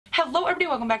Hello everybody,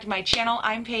 welcome back to my channel.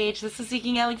 I'm Paige, this is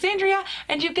Seeking Alexandria,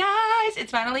 and you guys, it's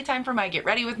finally time for my Get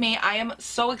Ready With Me. I am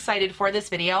so excited for this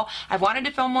video. I've wanted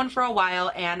to film one for a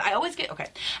while, and I always get,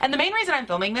 and the main reason I'm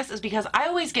filming this is because I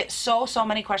always get so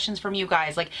many questions from you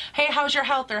guys, like, hey, how's your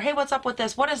health, or hey, what's up with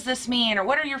this, what does this mean, or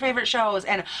what are your favorite shows,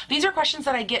 and these are questions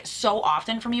that I get so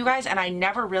often from you guys, and I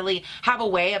never really have a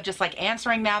way of just like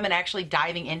answering them and actually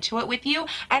diving into it with you.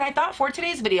 And I thought for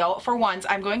today's video, for once,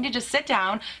 I'm going to just sit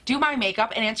down, do my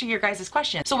makeup, and answer your guys'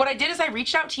 questions. So what I did is I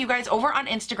reached out to you guys over on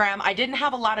Instagram. I didn't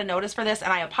have a lot of notice for this,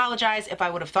 and I apologize. If I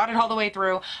would have thought it all the way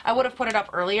through, I would have put it up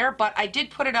earlier, but I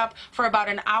did put it up for about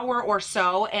an hour or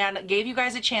so and gave you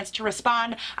guys a chance to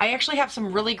respond. I actually have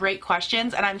some really great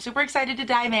questions, and I'm super excited to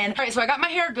dive in. All right, so I got my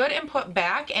hair good and put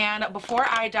back, and before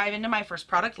I dive into my first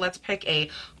product, let's pick a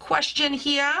question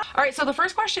here. All right, so the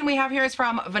first question we have here is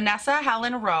from Vanessa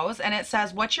Helen Rose, and it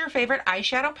says, what's your favorite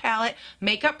eyeshadow palette,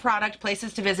 makeup product,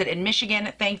 places to visit in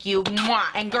Michigan? Thank you. Mwah.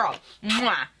 And girl,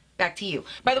 mwah. Back to you.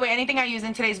 By the way, anything I use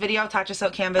in today's video, Tatcha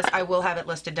Silk Canvas, I will have it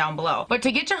listed down below. But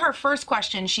to get to her first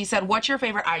question, she said, what's your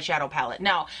favorite eyeshadow palette?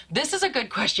 Now, this is a good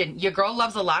question. Your girl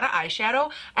loves a lot of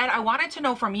eyeshadow, and I wanted to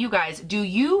know from you guys, do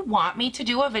you want me to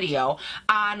do a video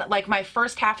on like my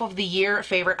first half of the year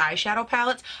favorite eyeshadow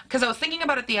palettes? Because I was thinking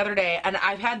about it the other day, and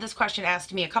I've had this question asked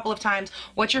to me a couple of times,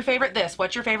 what's your favorite this?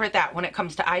 What's your favorite that when it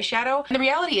comes to eyeshadow? And the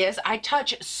reality is, I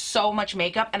touch so much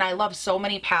makeup, and I love so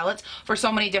many palettes for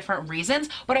so many different reasons,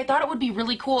 but I thought it would be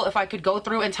really cool if I could go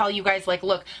through and tell you guys, like,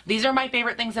 look, these are my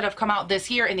favorite things that have come out this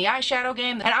year in the eyeshadow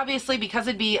game. And obviously, because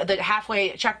it'd be the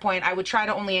halfway checkpoint, I would try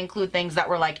to only include things that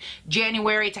were like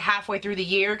January to halfway through the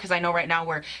year, because I know right now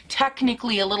we're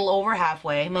technically a little over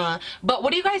halfway. But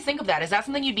what do you guys think of that? Is that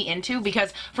something you'd be into?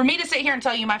 Because for me to sit here and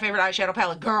tell you my favorite eyeshadow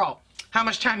palette, girl, how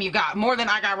much time you got? More than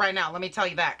I got right now, let me tell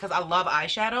you that, because I love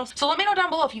eyeshadows. So let me know down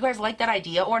below if you guys like that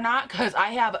idea or not, because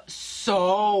I have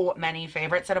so many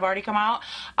favorites that have already come out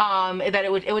that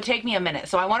it would take me a minute.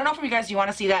 So I want to know from you guys, do you want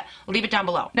to see that? Leave it down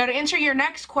below. Now to answer your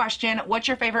next question, what's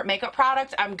your favorite makeup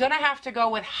product? I'm gonna have to go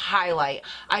with highlight.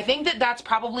 I think that that's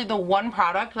probably the one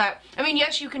product that, I mean,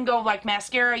 yes, you can go like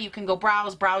mascara, you can go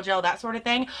brows, brow gel, that sort of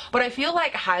thing, but I feel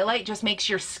like highlight just makes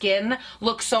your skin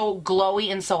look so glowy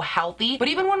and so healthy. But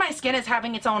even when my skin is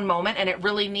having its own moment and it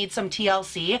really needs some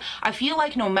TLC, I feel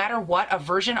like no matter what, a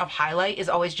version of highlight is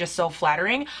always just so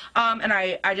flattering, and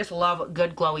I just love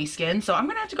good glowy skin, so I'm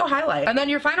gonna have to go highlight. And then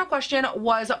your final question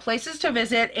was places to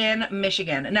visit in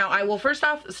Michigan. Now I will first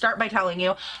off start by telling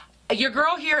you, your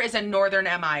girl here is a northern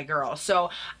MI girl,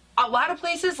 so a lot of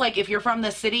places, like if you're from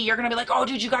the city, you're gonna be like, oh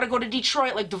dude, you gotta go to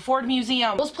Detroit, like the Ford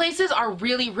Museum. Those places are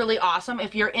really awesome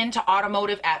if you're into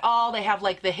automotive at all. They have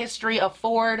like the history of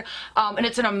Ford, and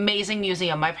it's an amazing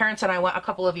museum. My parents and I went a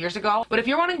couple of years ago. But if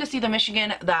you're wanting to see the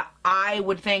Michigan that I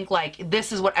would think like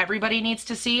this is what everybody needs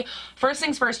to see, first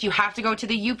things first, you have to go to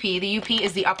the UP. The UP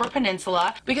is the Upper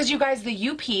Peninsula, because you guys, the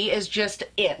UP is just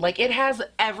it. Like it has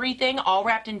everything all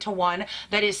wrapped into one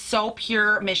that is so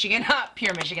pure Michigan.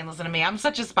 Pure Michigan, listen to me. I'm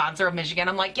such a sponsor of Michigan.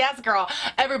 I'm like, yes girl,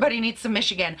 everybody needs some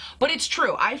Michigan. But it's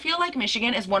true. I feel like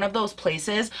Michigan is one of those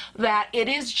places that it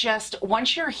is just,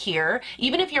 once you're here,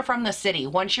 even if you're from the city,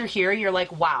 once you're here, you're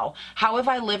like, wow, how have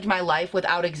I lived my life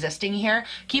without existing here?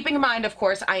 Keeping in mind, of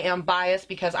course, I am biased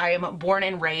because I am born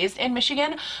and raised in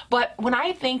Michigan, but when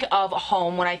I think of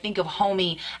home, when I think of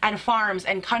homey and farms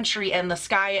and country and the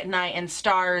sky at night and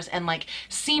stars and like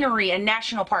scenery and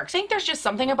national parks, I think there's just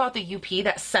something about the UP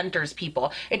that centers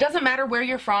people. It doesn't matter where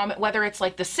you're from, whether it's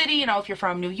like the city, you know, if you're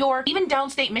from New York, even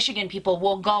downstate Michigan people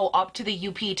will go up to the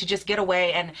UP to just get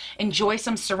away and enjoy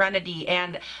some serenity.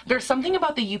 And there's something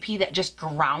about the UP that just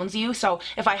grounds you. So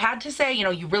if I had to say, you know,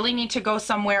 you really need to go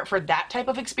somewhere for that type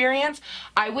of experience,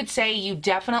 I would say you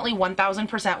definitely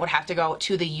 1000% would have to go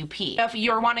to the UP. If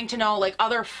you're wanting to know like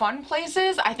other fun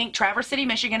places, I think Traverse City,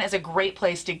 Michigan is a great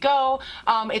place to go.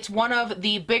 It's one of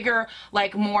the bigger,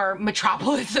 like more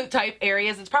metropolis type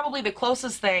areas. It's probably the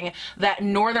closest thing that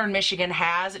northern Michigan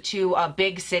has to a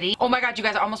big city. Oh my god, you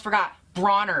guys, I almost forgot.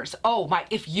 Bronner's. Oh my,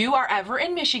 if you are ever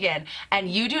in Michigan and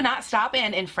you do not stop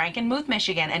in Frankenmuth,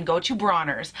 Michigan and go to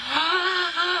Bronner's,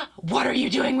 what are you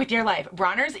doing with your life?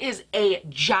 Bronner's is a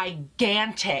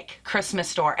gigantic Christmas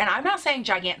store. And I'm not saying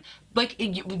gigantic, like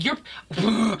you're,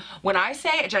 when I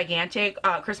say a gigantic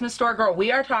Christmas store, girl,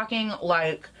 we are talking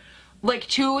like like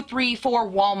 2, 3, 4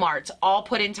 Walmarts all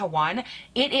put into one.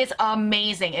 It is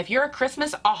amazing. If you're a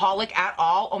Christmas-aholic at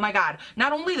all, oh my God,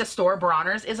 not only the store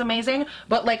Bronner's is amazing,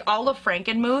 but like all of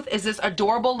Frankenmuth is this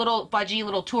adorable little fudgy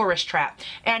little tourist trap.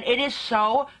 And it is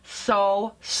so,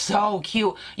 so, so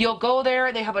cute. You'll go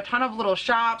there, they have a ton of little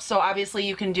shops, so obviously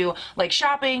you can do like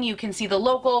shopping, you can see the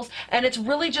locals, and it's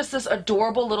really just this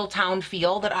adorable little town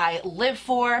feel that I live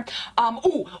for.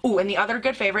 Ooh, and the other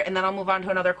good favorite, and then I'll move on to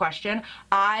another question.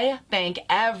 I think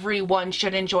everyone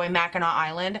should enjoy Mackinac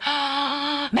Island.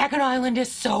 Mackinac Island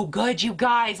is so good, you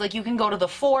guys. Like, you can go to the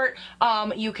fort,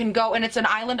 you can go, and it's an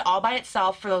island all by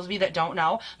itself. For those of you that don't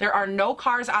know, there are no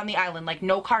cars on the island. Like,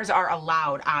 no cars are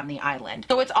allowed on the island.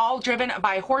 So it's all driven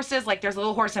by horses. Like, there's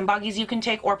little horse and buggies you can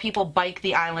take, or people bike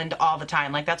the island all the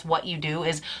time. Like, that's what you do,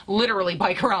 is literally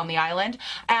bike around the island.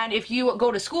 And if you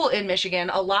go to school in Michigan,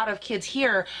 a lot of kids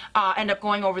here end up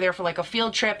going over there for like a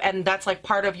field trip, and that's like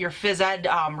part of your phys ed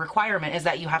requirement, is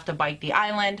that you have to bike the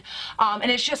island.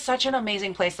 And it's just such an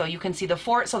amazing place. So you can see the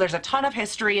fort, so there's a ton of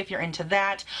history if you're into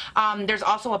that. There's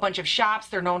also a bunch of shops.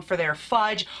 They're known for their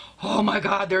fudge. Oh my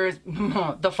God,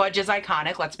 the fudge is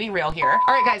iconic. Let's be real here.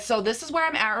 All right, guys, so this is where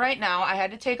I'm at right now. I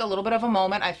had to take a little bit of a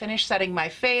moment. I finished setting my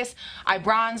face, I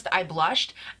bronzed, I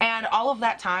blushed, and all of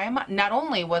that time, not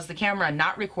only was the camera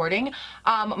not recording,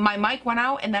 my mic went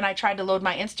out, and then I tried to load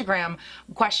my Instagram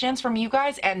questions from you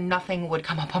guys, and nothing would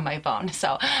come up on my phone.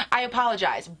 So I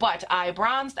apologize, but I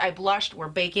bronzed, I blushed, we're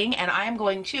baking, and I am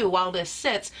going to, while this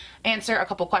sits, answer a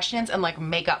couple questions and like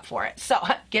make up for it. So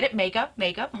get it, makeup,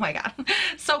 oh my God.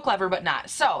 So clever, but not.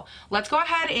 So let's go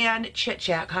ahead and chit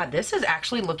chat. God, this is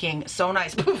actually looking so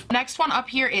nice. Next one up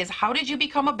here is, how did you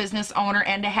become a business owner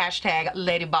and a hashtag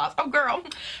lady boss? Oh girl,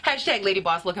 hashtag lady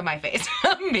boss, look at my face.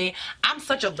 Me, I'm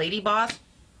such a lady boss.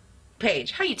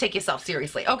 Paige, how you take yourself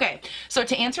seriously? Okay, so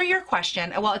to answer your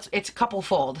question, well, it's a couple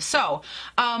fold. So,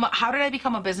 how did I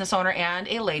become a business owner and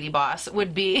a lady boss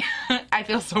would be, I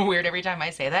feel so weird every time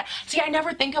I say that. See, I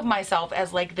never think of myself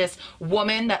as like this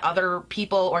woman that other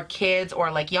people or kids or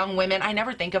like young women, I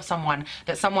never think of someone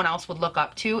that someone else would look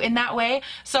up to in that way.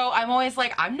 So I'm always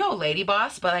like, I'm no lady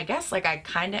boss, but I guess like I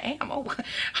kind of am. Oh,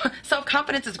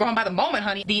 self-confidence is growing by the moment,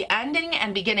 honey. The ending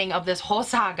and beginning of this whole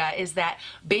saga is that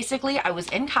basically I was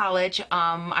in college.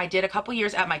 I did a couple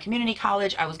years at my community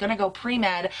college. I was going to go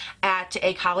pre-med at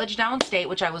a college downstate,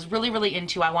 which I was really, really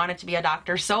into. I wanted to be a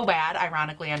doctor so bad,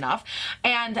 ironically enough.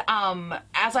 And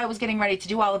as I was getting ready to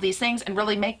do all of these things and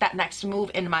really make that next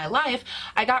move in my life,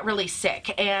 I got really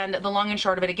sick. And the long and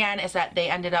short of it again is that they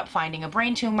ended up finding a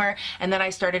brain tumor, and then I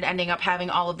started ending up having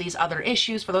all of these other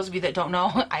issues. For those of you that don't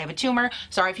know, I have a tumor.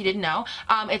 Sorry if you didn't know.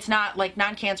 It's not like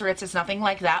non-cancerous, it's nothing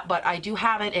like that, but I do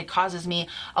have it. It causes me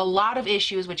a lot of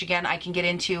issues, which again, I can get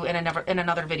into in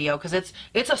another video, because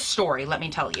it's a story, let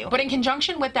me tell you. But in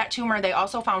conjunction with that tumor, they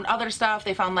also found other stuff.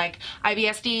 They found like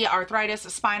IBSD, arthritis,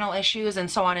 spinal issues, and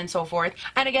so on and so forth.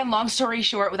 And again, long story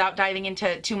short, without diving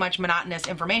into too much monotonous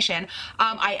information,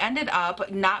 I ended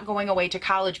up not going away to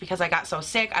college because I got so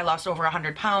sick. I lost over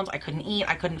 100 pounds. I couldn't eat.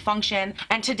 I couldn't function.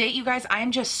 And to date, you guys, I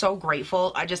am just so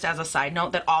grateful, just as a side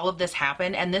note, that all of this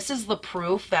happened. And this is the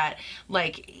proof that,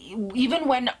 like, even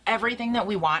when everything that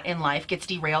we want in life gets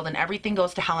derailed and everything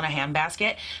goes to hell in a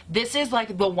handbasket, this is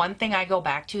like the one thing I go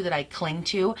back to, that I cling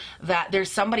to, that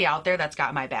there's somebody out there that's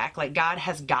got my back. Like, God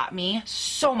has got me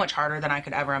so much harder than I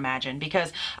could ever imagine,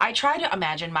 because I try to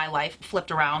imagine my life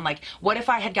flipped around. Like, what if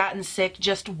I had gotten sick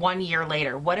just 1 year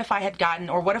later? What if I had gotten,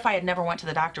 or what if I had never went to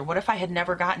the doctor? What if I had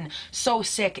never gotten so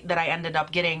sick that I ended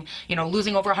up getting, you know,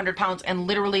 losing over 100 pounds and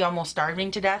literally almost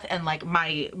starving to death, and like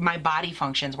my body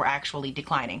functions were actually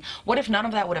declining? What if none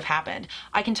of that would have happened?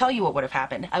 I can tell you what would have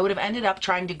happened. I would have ended up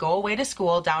trying to go away to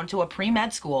school, down to a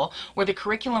pre-med school, where the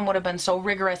curriculum would have been so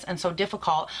rigorous and so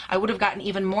difficult. I would have gotten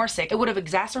even more sick. It would have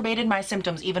exacerbated my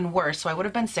symptoms even worse, so I would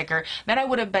have been sicker. Then I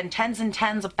would have been tens and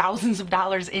tens of thousands of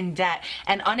dollars in debt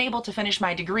and unable to finish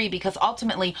my degree, because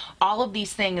ultimately all of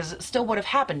these things still would have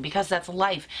happened, because that's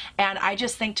life. And I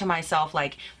just think to myself,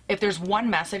 like, if there's one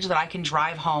message that I can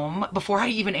drive home before I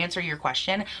even answer your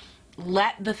question,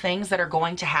 let the things that are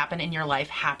going to happen in your life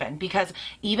happen. Because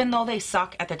even though they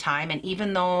suck at the time, and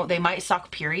even though they might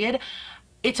suck, period,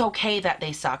 it's okay that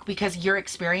they suck, because you're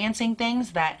experiencing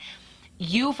things that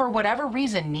you, for whatever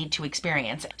reason, need to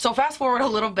experience. So fast forward a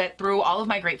little bit through all of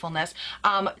my gratefulness.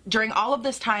 During all of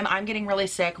this time, I'm getting really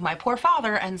sick. My poor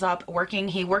father ends up working.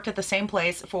 He worked at the same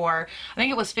place for, I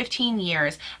think it was 15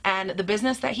 years. And the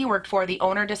business that he worked for, the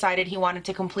owner decided he wanted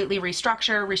to completely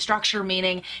restructure. Restructure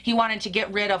meaning he wanted to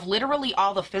get rid of literally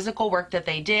all the physical work that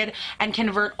they did and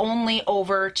convert only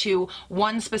over to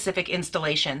one specific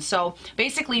installation. So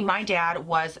basically, my dad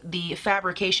was the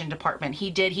fabrication department. He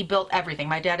built everything.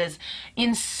 My dad is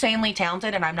insanely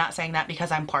talented, and I'm not saying that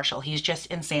because I'm partial. He's just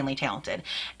insanely talented.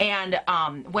 And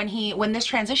when this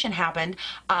transition happened,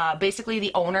 basically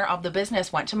the owner of the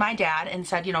business went to my dad and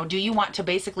said, you know, do you want to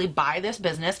basically buy this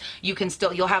business?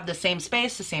 You'll have the same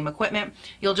space, the same equipment.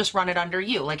 You'll just run it under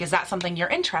you. Like, is that something you're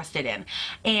interested in?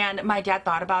 And my dad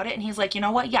thought about it, and he's like, you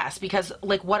know what? Yes, because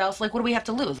like, what else? Like, what do we have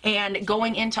to lose? And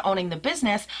going into owning the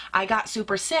business, I got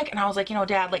super sick, and I was like, you know,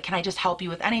 Dad, like, can I just help you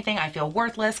with anything? I feel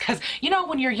worthless. Because, you know,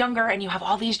 when you're younger and you have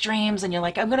all these dreams and you're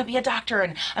like, I'm going to be a doctor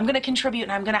and I'm going to contribute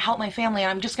and I'm going to help my family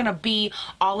and I'm just going to be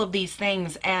all of these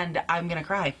things, and I'm going to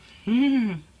cry.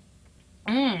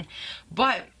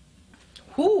 But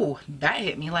whoo, that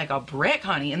hit me like a brick,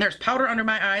 honey. And there's powder under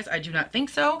my eyes. I do not think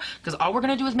so, because all we're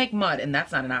going to do is make mud, and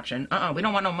that's not an option. We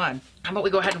don't want no mud. How about we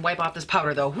go ahead and wipe off this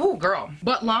powder, though? Whoo, girl.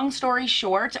 But long story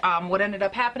short, what ended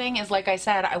up happening is, like I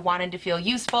said, I wanted to feel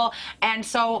useful. And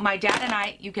so my dad and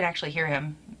I, you can actually hear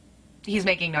him. He's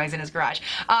making noise in his garage.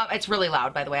 It's really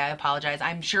loud, by the way. I apologize.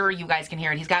 I'm sure you guys can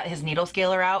hear it. He's got his needle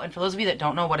scaler out. And for those of you that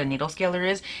don't know what a needle scaler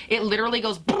is, it literally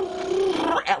goes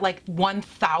at like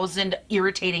 1,000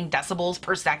 irritating decibels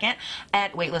per second.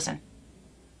 And wait, listen.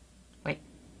 Wait,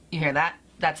 you hear that?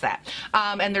 That's that.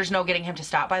 And there's no getting him to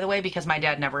stop, by the way, because my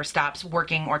dad never stops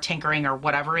working or tinkering or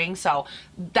whatevering. So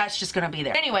that's just going to be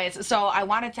there. Anyways, so I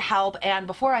wanted to help. And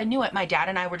before I knew it, my dad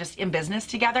and I were just in business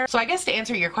together. So I guess to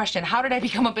answer your question, how did I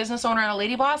become a business owner and a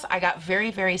lady boss? I got very,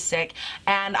 very sick,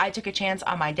 and I took a chance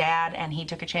on my dad, and he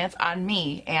took a chance on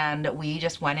me. And we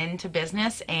just went into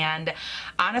business. And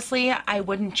honestly, I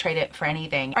wouldn't trade it for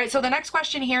anything. All right. So the next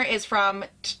question here is from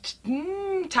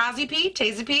Tazi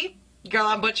P. Girl,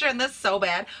 I'm butchering this so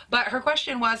bad. But her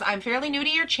question was, I'm fairly new to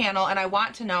your channel and I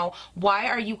want to know, why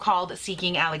are you called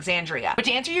Seeking Alexandria? But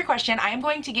to answer your question, I am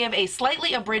going to give a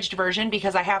slightly abridged version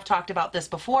because I have talked about this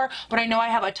before, but I know I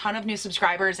have a ton of new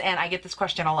subscribers and I get this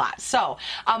question a lot. So,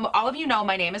 all of you know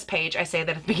my name is Paige. I say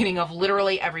that at the beginning of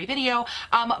literally every video,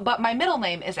 but my middle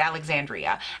name is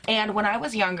Alexandria. And when I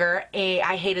was younger,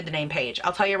 I hated the name Paige.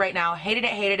 I'll tell you right now, hated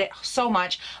it so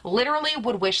much. Literally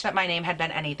would wish that my name had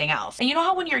been anything else. And you know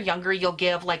how when you're younger, you'll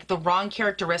give like the wrong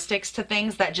characteristics to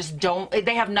things that just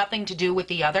they have nothing to do with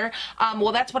the other.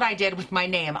 Well, that's what I did with my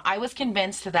name. I was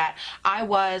convinced that I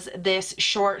was this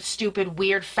short, stupid,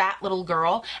 weird, fat little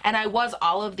girl, and I was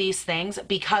all of these things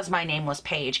because my name was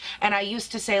Paige. And I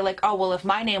used to say like, oh, well, if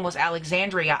my name was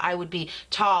Alexandria, I would be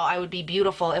tall, I would be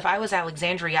beautiful. If I was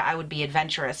Alexandria, I would be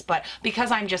adventurous. But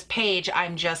because I'm just Paige,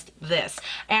 I'm just this.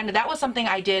 And that was something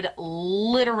I did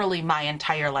literally my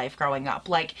entire life growing up.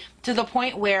 Like, to the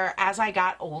point where as I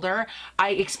got older,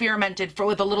 I experimented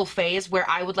with a little phase where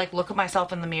I would like look at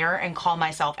myself in the mirror and call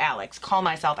myself Alex, call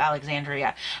myself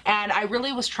Alexandria. And I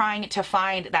really was trying to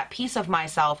find that piece of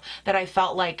myself that I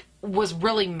felt like was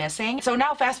really missing. So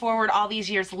now fast forward all these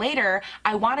years later,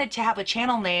 I wanted to have a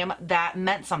channel name that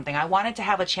meant something. I wanted to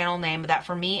have a channel name that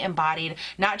for me embodied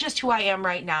not just who I am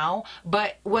right now,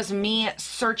 but was me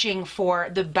searching for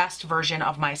the best version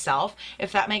of myself,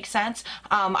 if that makes sense.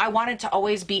 I wanted to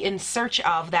always be in search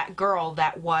of that girl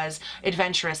that was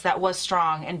adventurous, that was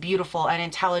strong and beautiful and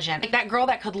intelligent. Like that girl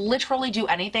that could literally do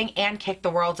anything and kick the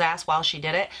world's ass while she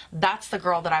did it. That's the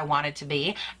girl that I wanted to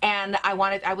be. And I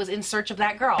was in search of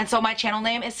that girl. And so my channel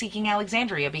name is Seeking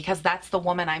Alexandria because that's the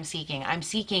woman I'm seeking. I'm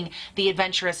seeking the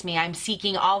adventurous me. I'm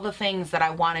seeking all the things that I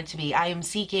wanted to be. I am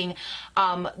seeking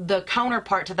the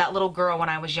counterpart to that little girl when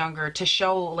I was younger, to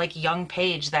show like young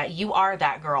Paige that you are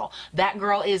that girl. That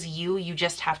girl is you. You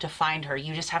just have to find her.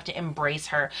 You just have to embrace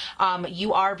her.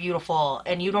 You are beautiful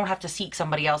and you don't have to seek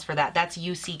somebody else for that. That's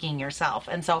you seeking yourself.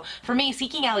 And so for me,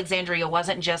 Seeking Alexandria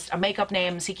wasn't just a makeup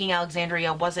name. Seeking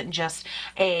Alexandria wasn't just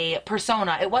a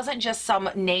persona. It wasn't just some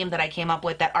name that I came up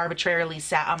with that arbitrarily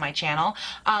sat on my channel.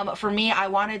 For me, I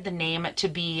wanted the name to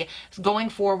be, going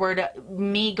forward,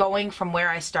 me going from where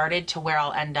I started to where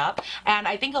I'll end up. And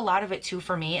I think a lot of it too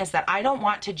for me is that I don't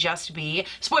want to just be,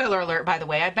 spoiler alert by the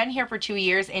way, I've been here for 2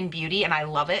 years in beauty and I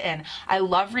love it and I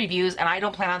love reviews and I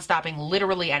don't plan on stopping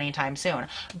literally anytime soon.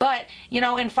 But you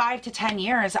know, in 5 to 10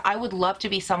 years, I would love to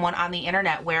be someone on the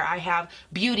internet where I have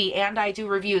beauty and I do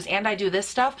reviews and I do this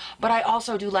stuff, but I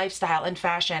also do lifestyle and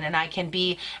fashion, and I can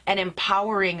be an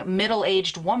empowering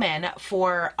middle-aged woman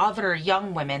for other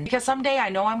young women, because someday I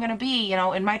know I'm going to be, you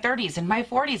know, in my 30s, in my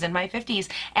 40s, in my 50s,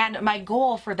 and my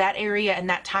goal for that area and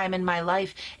that time in my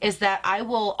life is that I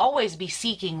will always be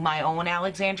seeking my own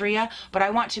Alexandria, but I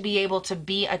want to be able to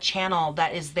be a channel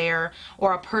that is there,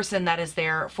 or a person that is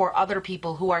there for other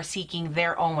people who are seeking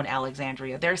their own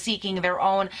Alexandria. They're seeking their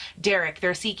own Derek.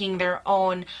 They're seeking their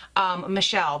own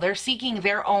Michelle. They're seeking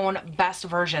their own best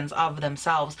versions of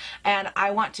themselves. And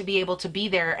I want to be able to be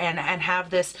there and have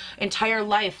this entire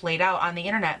life laid out on the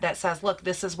internet that says, look,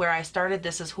 this is where I started.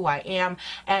 This is who I am.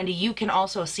 And you can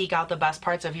also seek out the best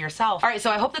parts of yourself. All right,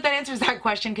 so I hope that that answers that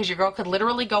question, because your girl could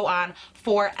literally go on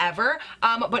forever.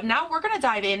 But now we're going to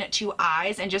dive into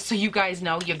eyes. And just so you guys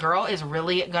know, your girl is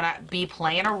really going to be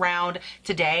playing around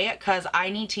today, because I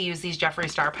need to use these Jeffree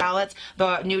Star palettes,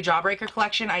 the new Jawbreaker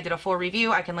collection. I did a full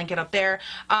review. I can link it up there.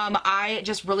 I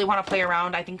just really want to play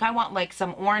around. I think I want like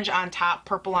some orange on top,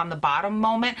 purple on the bottom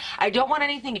moment. I don't want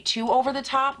anything too over the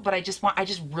top, but I just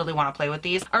really want to play with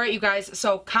these. All right, you guys.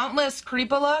 So countless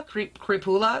crepula,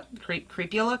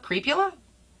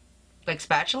 like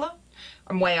spatula.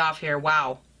 I'm way off here.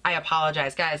 Wow. I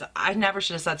apologize, guys. I never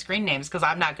should have said screen names because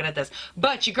I'm not good at this.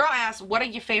 But your girl asked, what are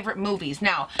your favorite movies?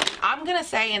 Now, I'm going to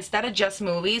say instead of just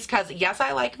movies, because yes,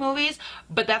 I like movies,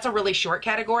 but that's a really short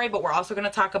category. But we're also going to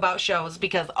talk about shows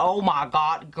because, oh my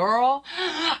God, girl,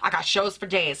 I got shows for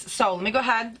days. So let me go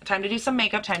ahead. Time to do some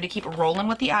makeup. Time to keep rolling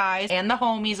with the eyes and the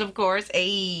homies, of course.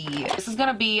 Hey, this is going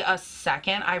to be a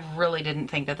second. I really didn't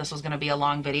think that this was going to be a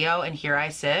long video, and here I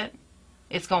sit.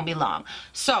 It's gonna be long.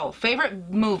 So, favorite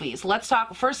movies. Let's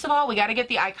talk. First of all, we got to get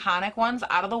the iconic ones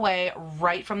out of the way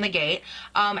right from the gate.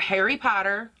 Harry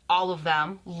Potter, all of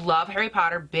them. Love Harry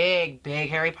Potter. Big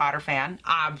Harry Potter fan,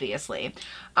 obviously.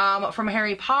 From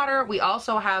Harry Potter, we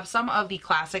also have some of the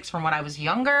classics from when I was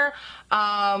younger,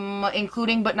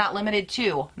 including but not limited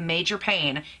to Major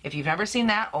Pain. If you've never seen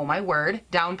that, oh my word,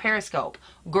 Down Periscope.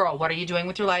 Girl, what are you doing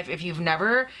with your life? If you've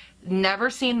never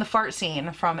seen the fart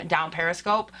scene from Down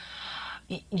Periscope,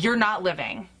 you're not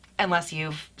living unless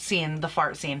you've seen the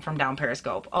fart scene from Down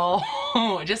Periscope.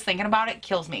 Oh, just thinking about it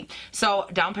kills me. So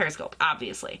Down Periscope,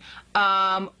 obviously.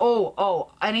 Anything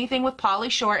with Pauly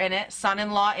Shore in it.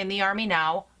 Son-in-Law in the Army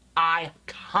Now.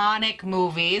 Iconic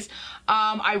movies.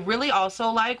 I really also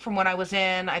like, from when I was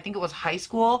in, I think it was high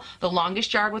school, The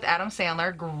Longest Yard with Adam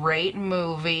Sandler. Great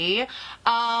movie.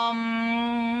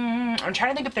 I'm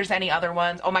trying to think if there's any other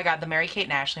ones. Oh my God, the Mary-Kate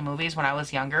and Ashley movies when I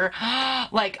was younger.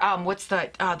 Like, what's the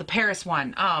Paris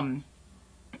one?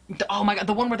 Oh my God,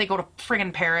 the one where they go to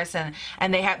friggin' Paris and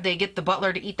they get the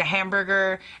butler to eat the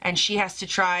hamburger and she has to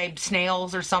try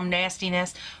snails or some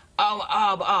nastiness.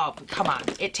 Come on.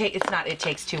 It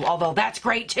Takes Two, although that's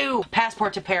great too.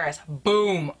 Passport to Paris.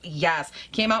 Boom. Yes.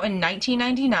 Came out in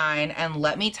 1999, and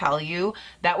let me tell you,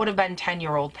 that would have been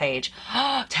 10-year-old Paige.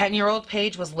 10-year-old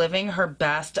Paige was living her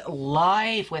best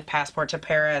life with Passport to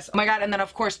Paris. Oh my God. And then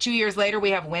of course 2 years later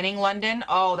we have Winning London.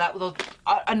 Oh, that was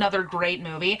another great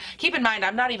movie. Keep in mind,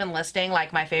 I'm not even listing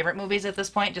like my favorite movies at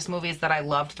this point, just movies that I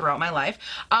loved throughout my life.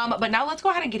 But now let's go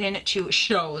ahead and get into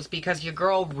shows, because your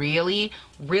girl really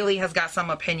has got some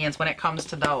opinions when it comes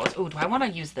to those. Ooh, do I want to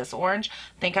use this orange?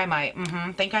 Think I might.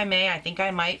 Think I may. I think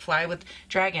I might. Fly with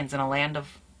Dragons in a Land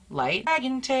of Light.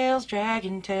 Dragon tails,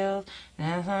 dragon tails.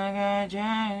 I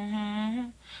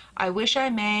wish I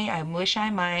may. I wish I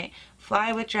might.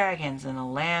 Fly with dragons in a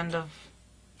land of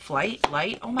light.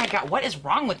 Oh my God, what is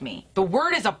wrong with me? The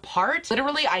word is apart.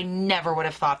 Literally, I never would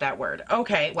have thought that word.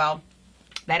 Okay, well,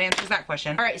 that answers that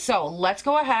question. All right, so let's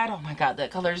go ahead. Oh my God,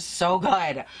 that color is so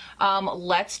good.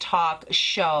 Let's talk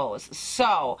shows.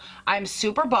 So I'm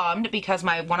super bummed because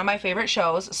one of my favorite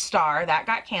shows, Star, that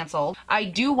got canceled. I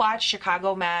do watch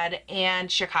Chicago Med and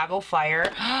Chicago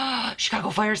Fire.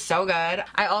 Chicago Fire is so good.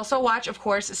 I also watch, of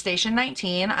course, Station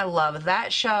 19. I love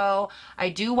that show. I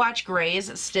do watch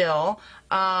Grey's still.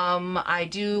 I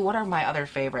do, what are my other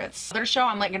favorites? Another show,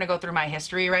 I'm like gonna go through my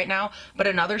history right now, but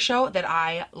another show that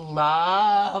I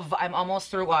love, I'm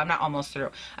almost through, well, I'm not almost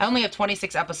through. I only have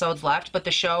 26 episodes left, but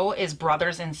the show is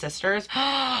Brothers and Sisters.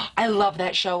 I love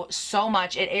that show so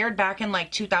much. It aired back in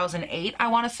like 2008, I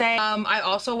want to say. I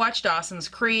also watch Dawson's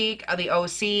Creek, The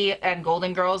OC, and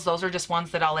Golden Girls. Those are just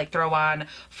ones that I'll like throw on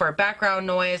for background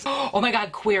noise. Oh my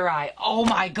God, Queer Eye. Oh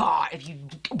my God.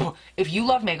 If you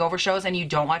love makeover shows and you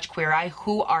don't watch Queer Eye,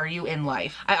 who are you in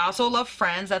life? I also love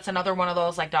Friends. That's another one of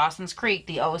those, like Dawson's Creek,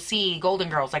 The OC, Golden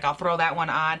Girls. Like, I'll throw that one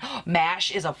on.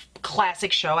 MASH is a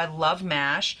classic show. I love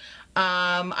MASH.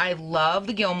 I love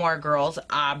the Gilmore Girls,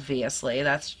 obviously.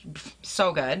 That's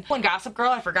so good. One Gossip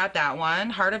Girl, I forgot that one.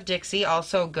 Heart of Dixie,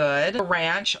 also good.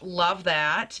 Ranch, love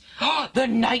that. The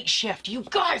Night Shift, you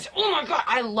guys, oh my god,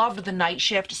 I loved The Night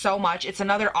Shift so much. It's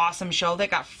another awesome show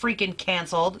that got freaking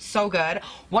canceled. So good.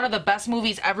 One of the best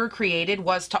movies ever created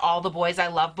was To All the Boys I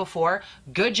Loved Before.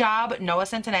 Good job, Noah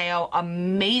Centineo.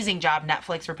 Amazing job,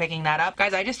 Netflix, for picking that up.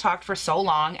 Guys, I just talked for so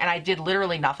long, and I did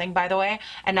literally nothing, by the way,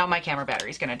 and now my camera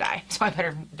battery's gonna die, so I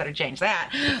better change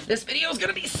that. This video is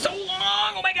gonna be so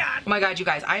long. Oh my god. Oh my god, you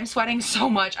guys, I'm sweating so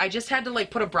much. I just had to like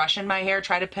put a brush in my hair,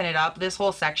 try to pin it up. This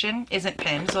whole section isn't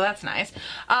pinned, so that's nice.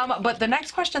 But the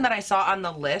next question that I saw on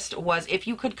the list was if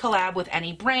you could collab with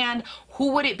any brand,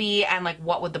 who would it be and like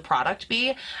what would the product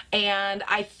be? And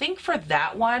I think for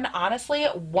that one, honestly,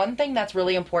 one thing that's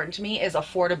really important to me is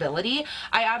affordability.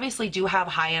 I obviously do have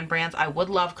high-end brands I would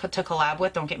love to collab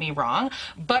with, don't get me wrong,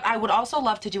 but I would also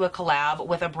love to do a collab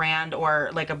with a brand or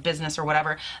like a business or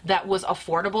whatever that was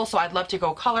affordable. So I'd love to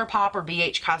go ColourPop or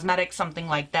BH Cosmetics, something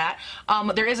like that.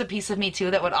 There is a piece of me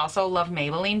too that would also love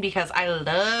Maybelline because I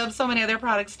love so many other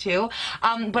products too.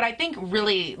 But I think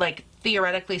really, like,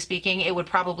 theoretically speaking, it would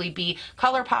probably be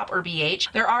ColourPop or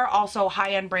BH. There are also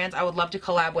high-end brands I would love to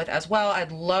collab with as well.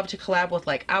 I'd love to collab with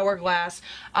like Hourglass.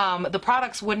 The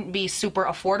products wouldn't be super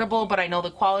affordable, but I know the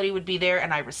quality would be there,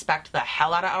 and I respect the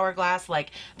hell out of Hourglass.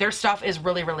 Like, their stuff is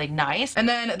really, really nice. And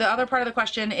then the other part of the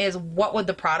question is what would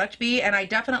the product be? And I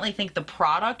definitely think the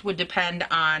product would depend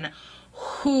on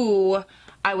who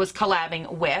I was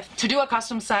collabing with. To do a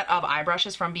custom set of eye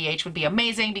brushes from BH would be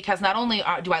amazing because not only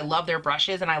do I love their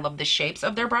brushes and I love the shapes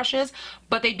of their brushes,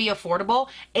 but they'd be affordable.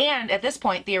 And at this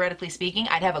point, theoretically speaking,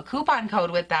 I'd have a coupon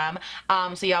code with them.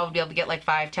 So y'all would be able to get like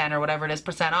 5, 10 or whatever it is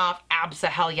 % off.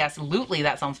 Abso-hell-yes-lutely,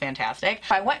 that sounds fantastic.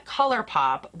 If I went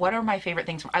ColourPop, what are my favorite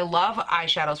things? I love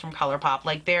eyeshadows from ColourPop.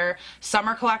 Like their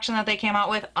summer collection that they came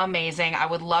out with, amazing. I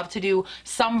would love to do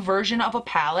some version of a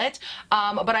palette.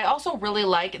 But I also really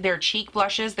like their cheek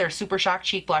blushes. Their Super Shock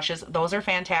cheek blushes. Those are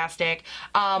fantastic.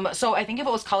 So I think if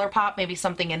it was ColourPop, maybe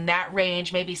something in that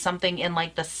range, maybe something in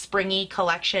like the springy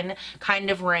collection kind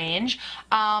of range.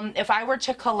 If I were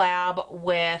to collab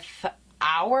with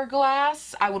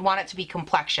Hourglass, I would want it to be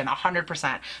complexion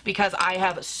 100% because I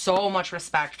have so much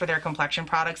respect for their complexion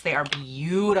products. They are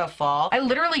beautiful. I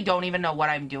literally don't even know what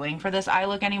I'm doing for this eye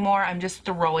look anymore. I'm just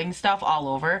throwing stuff all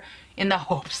over in the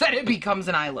hopes that it becomes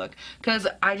an eye look because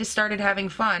I just started having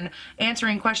fun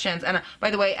answering questions. And by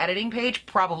the way, Editing Page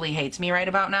probably hates me right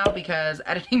about now because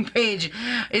Editing Page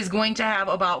is going to have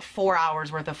about 4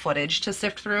 hours worth of footage to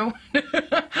sift through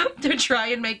to try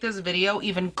and make this video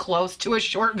even close to a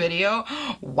short video.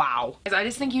 Wow. I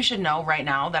just think you should know right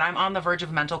now that I'm on the verge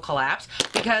of mental collapse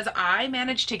because I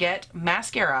managed to get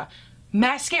mascara,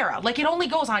 like it only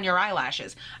goes on your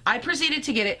eyelashes. I proceeded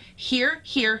to get it here,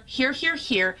 here, here, here,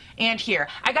 here, and here.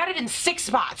 I got it in 6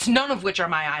 spots, none of which are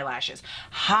my eyelashes.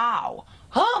 How?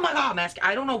 Oh my god,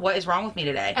 I don't know what is wrong with me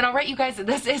today. And alright, you guys,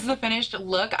 this is the finished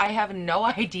look. I have no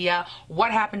idea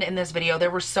what happened in this video. There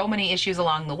were so many issues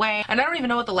along the way, and I don't even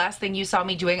know what the last thing you saw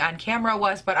me doing on camera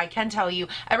was, but I can tell you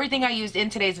everything I used in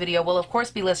today's video will of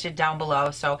course be listed down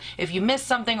below. So if you missed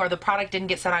something or the product didn't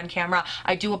get set on camera,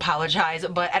 I do apologize,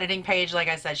 but Editing Page, like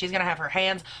I said, she's gonna have her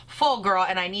hands full, girl,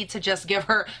 and I need to just give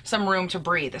her some room to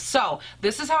breathe. So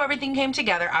this is how everything came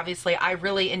together. Obviously, I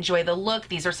really enjoy the look.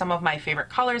 These are some of my favorite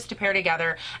colors to pair together.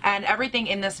 And everything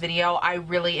in this video I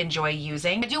really enjoy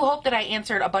using. I do hope that I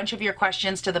answered a bunch of your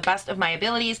questions to the best of my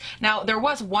abilities. Now, there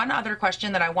was one other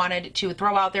question that I wanted to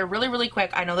throw out there really, really quick.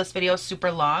 I know this video is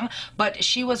super long, but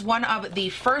she was one of the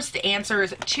first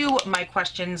answers to my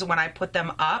questions when I put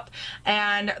them up.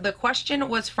 And the question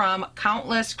was from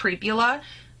Countless Creepula.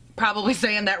 Probably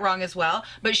saying that wrong as well,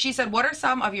 but she said, what are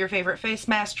some of your favorite face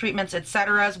masks, treatments,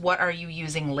 etc.? What are you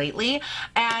using lately?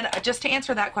 And just to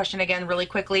answer that question again really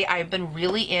quickly, I've been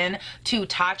really into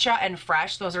Tatcha and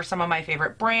Fresh. Those are some of my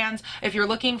favorite brands. If you're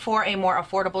looking for a more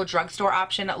affordable drugstore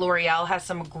option, L'Oreal has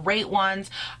some great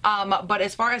ones. But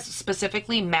as far as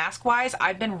specifically mask wise,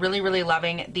 I've been really, really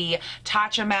loving the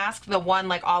Tatcha mask, the one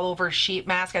like all over sheet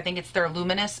mask. I think it's their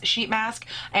luminous sheet mask,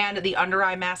 and the under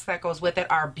eye mask that goes with it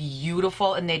are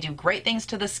beautiful, and they do great things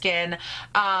to the skin.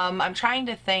 I'm trying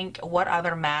to think what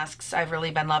other masks I've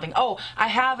really been loving. Oh, I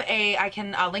have I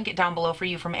can link it down below for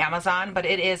you from Amazon, but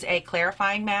it is a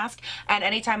clarifying mask, and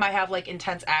anytime I have like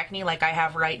intense acne like I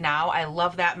have right now, I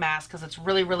love that mask because it's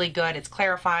really, really good. It's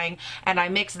clarifying, and I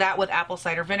mix that with apple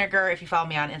cider vinegar. If you follow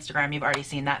me on Instagram, you've already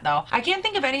seen that though. I can't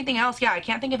think of anything else. Yeah, I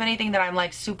can't think of anything that I'm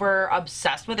like super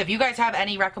obsessed with. If you guys have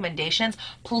any recommendations,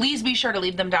 please be sure to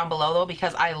leave them down below though,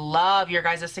 because I love your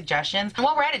guys' suggestions. And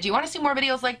while we're at it, it? Do you want to see more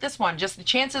videos like this one? Just the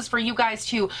chances for you guys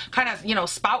to kind of, you know,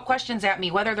 spout questions at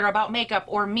me, whether they're about makeup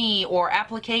or me or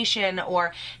application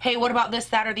or, hey, what about this,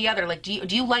 that, or the other? Like, do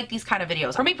you like these kind of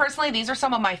videos? For me personally, these are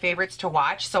some of my favorites to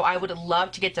watch, so I would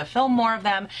love to get to film more of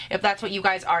them if that's what you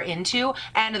guys are into.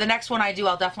 And the next one I do,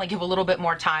 I'll definitely give a little bit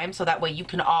more time so that way you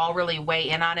can all really weigh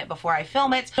in on it before I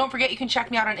film it. Don't forget, you can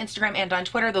check me out on Instagram and on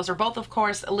Twitter. Those are both, of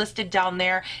course, listed down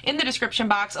there in the description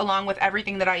box, along with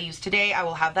everything that I use today. I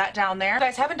will have that down there. If you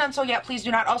guys haven't done so yet, please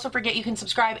do not also forget you can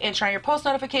subscribe and turn on your post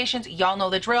notifications. Y'all know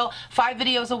the drill. 5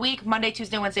 videos a week, Monday,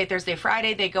 Tuesday, Wednesday, Thursday,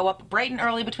 Friday. They go up bright and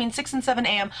early between 6 and 7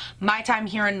 a.m. my time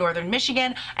here in Northern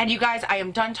Michigan. And you guys, I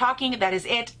am done talking. That is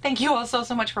it. Thank you all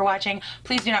so much for watching.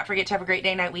 Please do not forget to have a great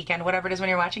day, night, weekend, whatever it is when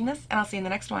you're watching this, and I'll see you in the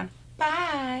next one.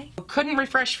 Bye. Couldn't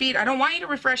refresh feed. I don't want you to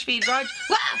refresh feed, God.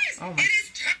 Oh my.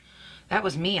 That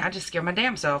was me. I just scared my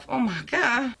damn self. Oh my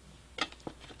God.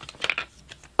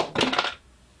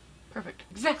 Perfect.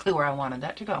 Exactly where I wanted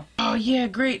that to go. Oh yeah,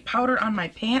 great. Powder on my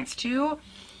pants too.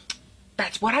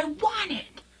 That's what I wanted.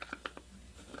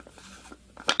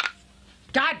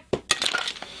 God.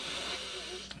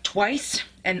 Twice.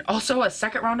 And also a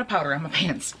second round of powder on my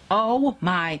pants. Oh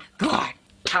my God.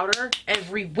 Powder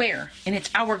everywhere. And it's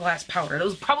Hourglass powder. It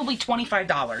was probably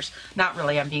 $25. Not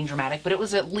really, I'm being dramatic, but it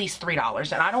was at least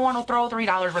 $3. And I don't want to throw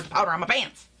 $3 worth of powder on my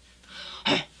pants.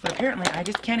 But apparently I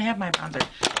just can't have my bronzer.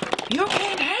 You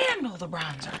can't handle the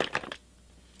bronzer.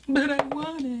 But I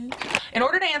want it. In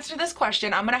order to answer this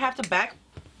question, I'm going to have to back...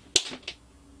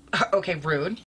 Okay, rude.